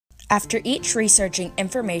After each researching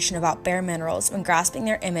information about bareMinerals and grasping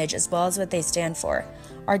their image as well as what they stand for,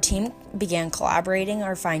 our team began collaborating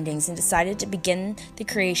our findings and decided to begin the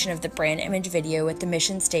creation of the brand image video with the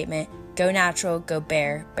mission statement, "Go natural, go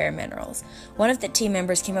bareMinerals." One of the team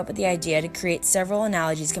members came up with the idea to create several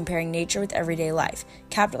analogies comparing nature with everyday life,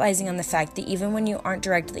 capitalizing on the fact that even when you aren't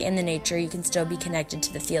directly in the nature, you can still be connected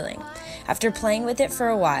to the feeling. After playing with it for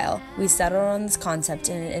a while, we settled on this concept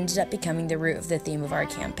and it ended up becoming the root of the theme of our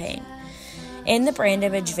campaign. In the brand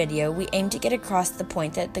image video, we aim to get across the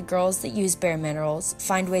point that the girls that use bareMinerals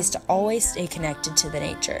find ways to always stay connected to the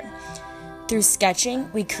nature. Through sketching,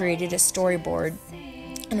 we created a storyboard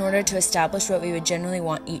in order to establish what we would generally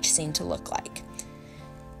want each scene to look like.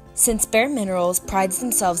 Since bareMinerals prides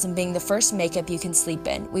themselves in being the first makeup you can sleep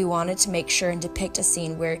in, we wanted to make sure and depict a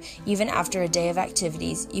scene where, even after a day of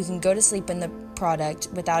activities, you can go to sleep in the product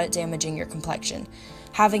without it damaging your complexion,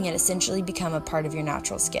 having it essentially become a part of your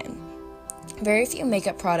natural skin. Very few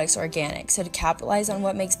makeup products are organic, so to capitalize on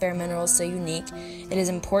what makes bareMinerals so unique, it is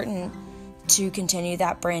important to continue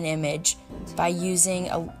that brand image by using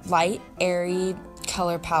a light, airy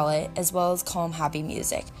color palette as well as calm, happy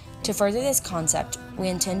music. To further this concept, we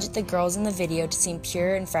intended the girls in the video to seem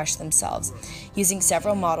pure and fresh themselves, using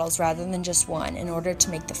several models rather than just one in order to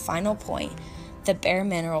make the final point that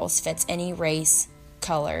bareMinerals fits any race,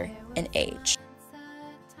 color, and age.